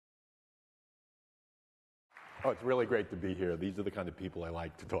Oh, it's really great to be here. These are the kind of people I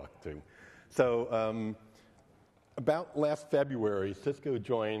like to talk to. So about last February, Cisco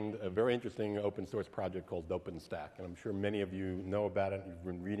joined a very interesting open source project called OpenStack. And I'm sure many of you know about it, you've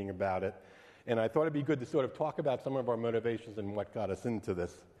been reading about it. And I thought it'd be good to sort of talk about some of our motivations and what got us into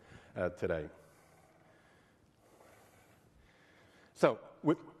this today. So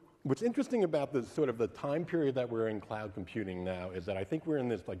what's interesting about this sort of the time period that we're in cloud computing now is that I think we're in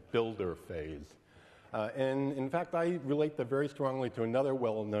this like builder phase. And in fact, I relate that very strongly to another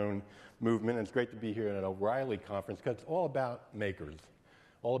well-known movement, and it's great to be here at an O'Reilly conference because it's all about makers,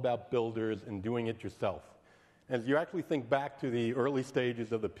 all about builders and doing it yourself. As you actually think back to the early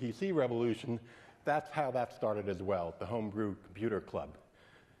stages of the PC revolution, that's how that started as well, the Homebrew Computer Club.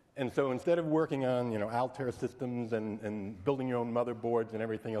 And so instead of working on, Altair systems and building your own motherboards and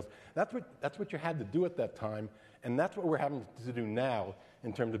everything else, that's what you had to do at that time, and that's what we're having to do now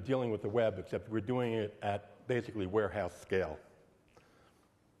in terms of dealing with the web, except we're doing it at basically warehouse scale.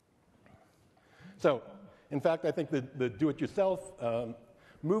 So, in fact, I think the do-it-yourself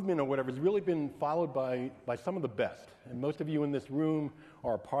movement or whatever has really been followed by some of the best. And most of you in this room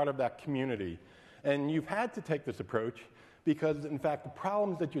are a part of that community. And you've had to take this approach because, in fact, the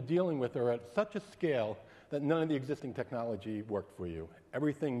problems that you're dealing with are at such a scale that none of the existing technology worked for you.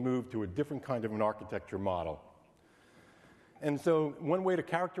 Everything moved to a different kind of an architecture model. And so one way to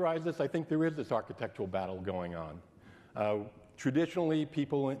characterize this, I think there is this architectural battle going on. Traditionally,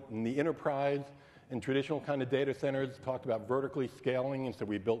 people in the enterprise and traditional kind of data centers talked about vertically scaling, and so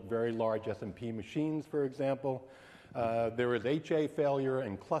we built very large SMP machines, for example. There was HA failure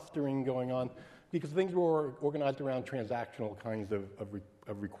and clustering going on because things were organized around transactional kinds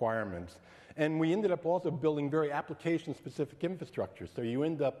of requirements. And we ended up also building very application-specific infrastructure. So you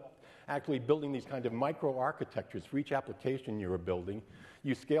end up actually building these kind of micro-architectures for each application you were building.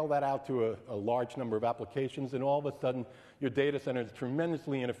 You scale that out to a large number of applications, and all of a sudden, your data center is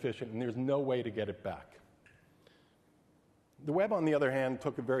tremendously inefficient, and there's no way to get it back. The web, on the other hand,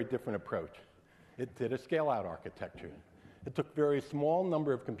 took a very different approach. It did a scale-out architecture. It took a very small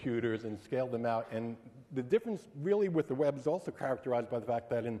number of computers and scaled them out, and the difference really with the web is also characterized by the fact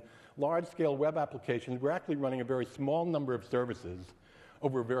that in large-scale web applications, we're actually running a very small number of services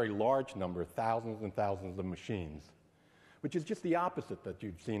over a very large number, thousands and thousands of machines, which is just the opposite that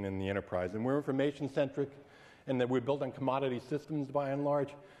you've seen in the enterprise. And we're information-centric, and that we're built on commodity systems by and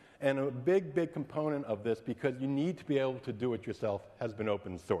large. And a big, big component of this, because you need to be able to do it yourself, has been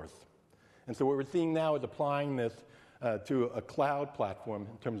open source. And so what we're seeing now is applying this to a cloud platform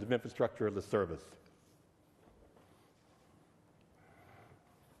in terms of infrastructure as a service.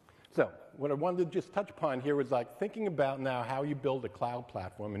 So what I wanted to just touch upon here was like thinking about now how you build a cloud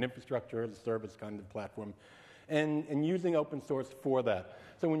platform, an infrastructure as a service kind of platform, and using open source for that.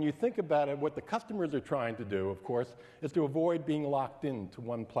 So when you think about it, what the customers are trying to do, of course, is to avoid being locked into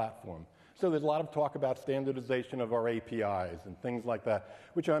one platform. So there's a lot of talk about standardization of our APIs and things like that,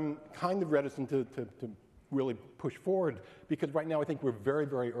 which I'm kind of reticent to really push forward, because right now I think we're very,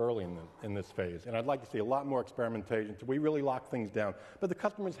 very early in this phase, and I'd like to see a lot more experimentation so we really lock things down. But the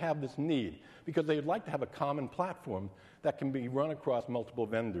customers have this need because they'd like to have a common platform that can be run across multiple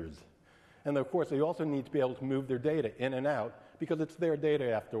vendors. And of course, they also need to be able to move their data in and out because it's their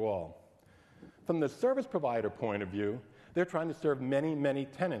data after all. From the service provider point of view, they're trying to serve many, many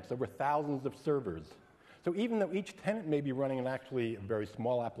tenants, over thousands of servers. So even though each tenant may be running actually a very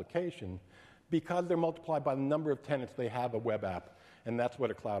small application, because they're multiplied by the number of tenants, they have a web app, and that's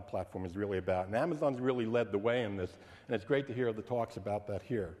what a cloud platform is really about. And Amazon's really led the way in this, and it's great to hear the talks about that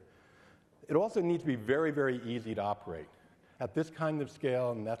here. It also needs to be very, very easy to operate. At this kind of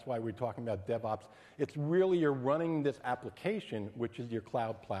scale, and that's why we're talking about DevOps, it's really you're running this application, which is your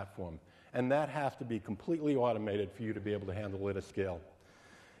cloud platform, and that has to be completely automated for you to be able to handle it at scale.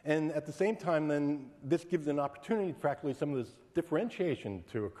 And at the same time, then, this gives an opportunity for actually some of this differentiation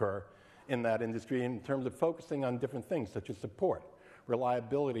to occur in that industry in terms of focusing on different things such as support,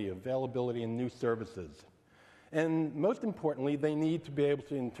 reliability, availability, and new services. And most importantly, they need to be able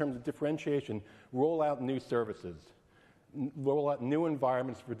to, in terms of differentiation, roll out new services, roll out new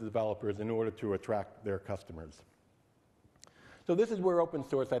environments for developers in order to attract their customers. So this is where open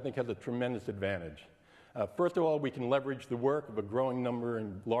source, I think, has a tremendous advantage. First of all, we can leverage the work of a growing number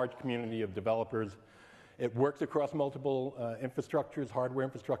and large community of developers. It works across multiple infrastructures, hardware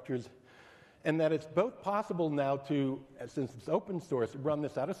infrastructures, and that it's both possible now to, since it's open source, run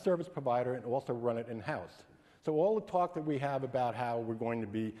this at a service provider and also run it in-house. So all the talk that we have about how we're going to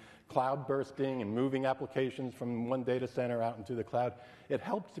be cloud bursting and moving applications from one data center out into the cloud, it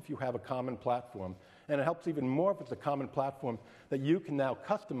helps if you have a common platform. And it helps even more if it's a common platform that you can now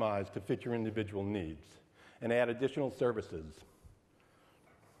customize to fit your individual needs. and add additional services.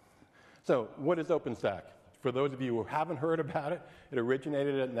 So what is OpenStack? For those of you who haven't heard about it, it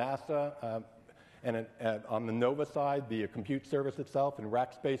originated at NASA, and on the Nova side, the compute service itself, and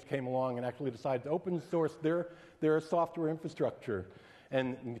Rackspace came along and actually decided to open source their software infrastructure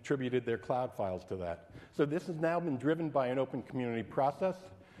and contributed their cloud files to that. So this has now been driven by an open community process,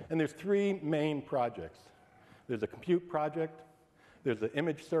 and there's three main projects. There's a compute project, there's an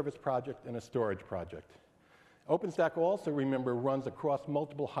image service project, and a storage project. OpenStack also, remember, runs across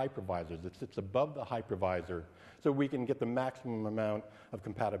multiple hypervisors. It sits above the hypervisor, so we can get the maximum amount of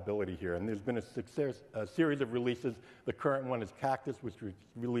compatibility here. And there's been a series of releases. The current one is Cactus, which was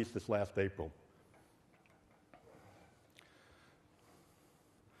released this last April.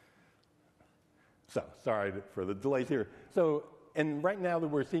 So, sorry for the delays here. So, and right now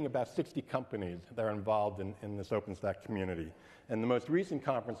we're seeing about 60 companies that are involved in this OpenStack community. And the most recent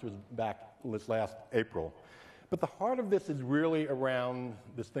conference was back this last April. But the heart of this is really around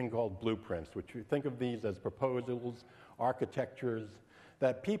this thing called blueprints, which we think of these as proposals, architectures,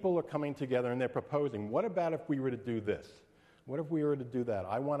 that people are coming together and they're proposing, what about if we were to do this? What if we were to do that?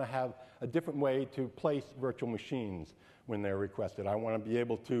 I want to have a different way to place virtual machines when they're requested. I want to be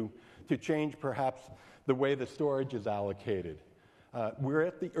able to change perhaps the way the storage is allocated. We're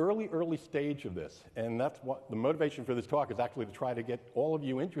at the early stage of this, and that's what the motivation for this talk is, actually to try to get all of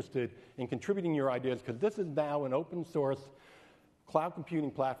you interested in contributing your ideas, because this is now an open source cloud computing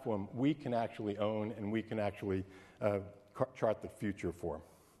platform we can actually own and we can actually chart the future for.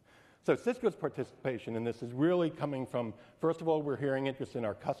 So Cisco's participation in this is really coming from, first of all, we're hearing interest in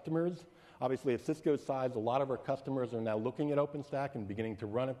our customers. Obviously, at Cisco's size, a lot of our customers are now looking at OpenStack and beginning to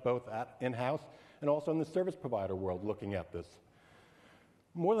run it both in-house and also in the service provider world looking at this.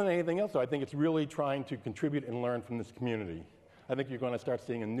 More than anything else, though, I think it's really trying to contribute and learn from this community. I think you're going to start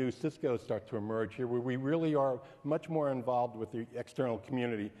seeing a new Cisco start to emerge here, where we really are much more involved with the external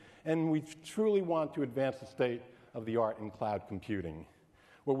community, and we truly want to advance the state of the art in cloud computing.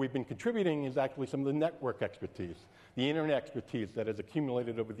 What we've been contributing is actually some of the network expertise, the internet expertise that has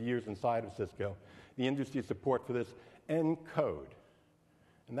accumulated over the years inside of Cisco, the industry support for this, and code.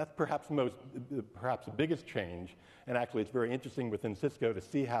 And that's perhaps the biggest change, and actually it's very interesting within Cisco to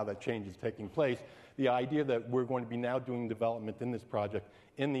see how that change is taking place, the idea that we're going to be now doing development in this project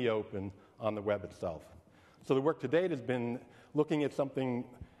in the open on the web itself. So the work to date has been looking at something,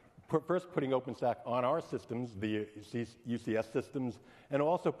 first putting OpenStack on our systems, the UCS systems, and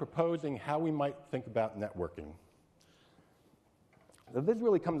also proposing how we might think about networking. So this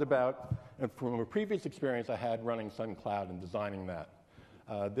really comes about from a previous experience I had running Sun Cloud and designing that.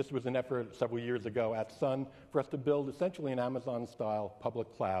 This was an effort several years ago at Sun for us to build essentially an Amazon-style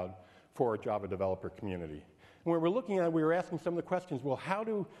public cloud for a Java developer community. And when we were looking at it, we were asking some of the questions, well,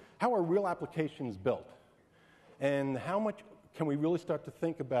 how are real applications built? And how much can we really start to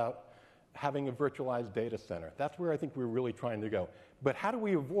think about having a virtualized data center? That's where I think we're really trying to go. But how do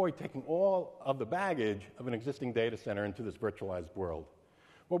we avoid taking all of the baggage of an existing data center into this virtualized world?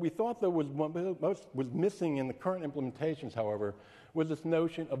 What we thought, though, was missing in the current implementations, however, was this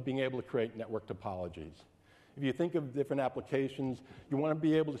notion of being able to create network topologies. If you think of different applications, you want to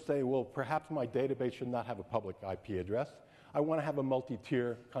be able to say, well, perhaps my database should not have a public IP address. I want to have a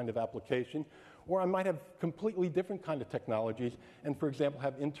multi-tier kind of application. Or I might have completely different kind of technologies and, for example,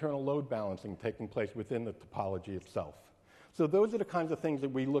 have internal load balancing taking place within the topology itself. So those are the kinds of things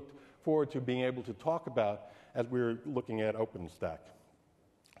that we looked forward to being able to talk about as we were looking at OpenStack.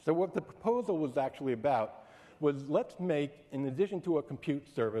 So what the proposal was actually about was, let's make, in addition to a compute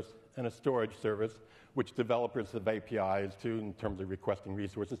service and a storage service, which developers have APIs to in terms of requesting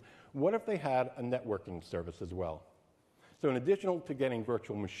resources, what if they had a networking service as well? So in addition to getting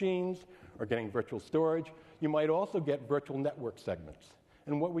virtual machines or getting virtual storage, you might also get virtual network segments.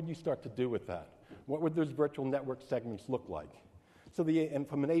 And what would you start to do with that? What would those virtual network segments look like? So and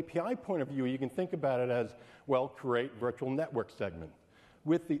from an API point of view, you can think about it as, well, create virtual network segment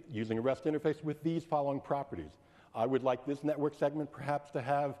using a REST interface with these following properties. I would like this network segment perhaps to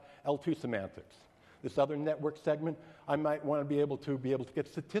have L2 semantics. This other network segment, I might want to be able to get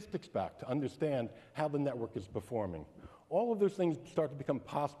statistics back to understand how the network is performing. All of those things start to become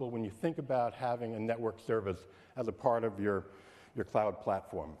possible when you think about having a network service as a part of your cloud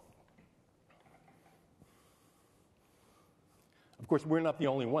platform. Of course, we're not the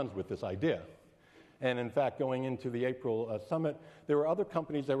only ones with this idea. And in fact, going into the April summit, there were other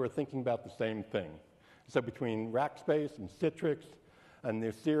companies that were thinking about the same thing. So between Rackspace and Citrix and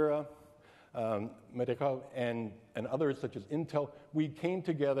Nicira, Medico, and others such as Intel, we came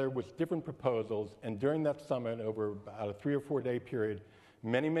together with different proposals, and during that summit, over about a 3 or 4 day period,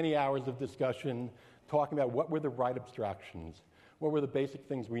 many, many hours of discussion, talking about what were the right abstractions, what were the basic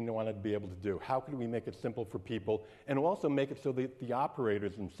things we wanted to be able to do, how could we make it simple for people, and also make it so that the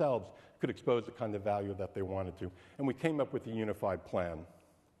operators themselves could expose the kind of value that they wanted to. And we came up with a unified plan.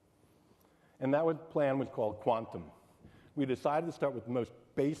 And that plan was called Quantum. We decided to start with the most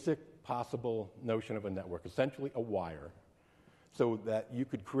basic possible notion of a network, essentially a wire, so that you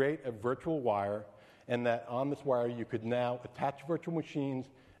could create a virtual wire, and that on this wire you could now attach virtual machines,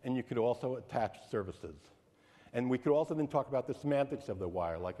 and you could also attach services. And we could also then talk about the semantics of the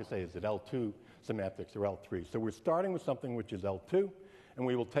wire. Like I say, is it L2 semantics or L3? So we're starting with something which is L2, and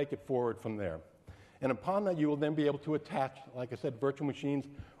we will take it forward from there. And upon that, you will then be able to attach, like I said, virtual machines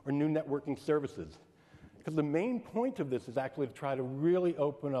or new networking services. Because the main point of this is actually to try to really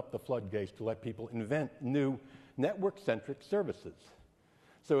open up the floodgates to let people invent new network-centric services.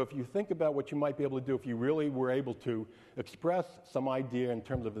 So if you think about what you might be able to do if you really were able to express some idea in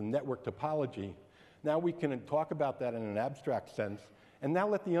terms of the network topology, now we can talk about that in an abstract sense, and now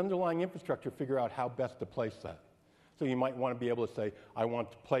let the underlying infrastructure figure out how best to place that. So you might want to be able to say, I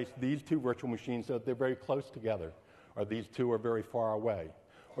want to place these two virtual machines so that they're very close together, or these two are very far away,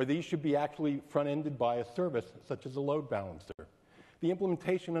 or these should be actually front-ended by a service such as a load balancer. The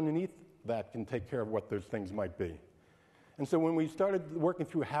implementation underneath that can take care of what those things might be. And so when we started working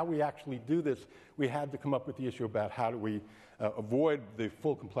through how we actually do this, we had to come up with the issue about how do we avoid the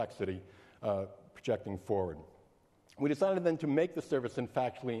full complexity projecting forward. We decided then to make the service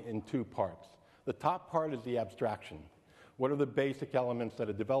factually in two parts. The top part is the abstraction. What are the basic elements that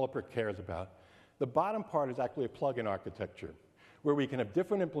a developer cares about? The bottom part is actually a plugin architecture, where we can have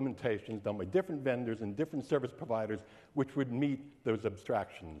different implementations done by different vendors and different service providers which would meet those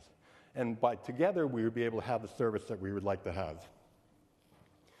abstractions. And together, we would be able to have the service that we would like to have.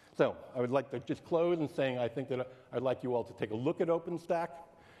 So I would like to just close in saying I think that I'd like you all to take a look at OpenStack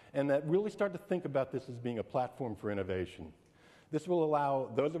and that really start to think about this as being a platform for innovation. This will allow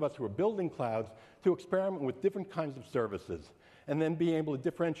those of us who are building clouds to experiment with different kinds of services and then be able to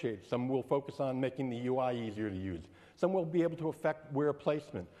differentiate. Some will focus on making the UI easier to use. Some will be able to affect where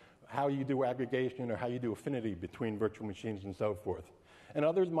placement, how you do aggregation or how you do affinity between virtual machines and so forth. And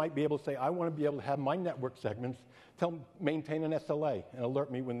others might be able to say, I want to be able to have my network segments maintain an SLA and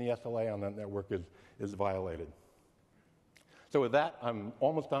alert me when the SLA on that network is violated. So with that, I'm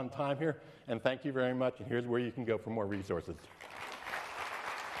almost on time here, and thank you very much, and here's where you can go for more resources.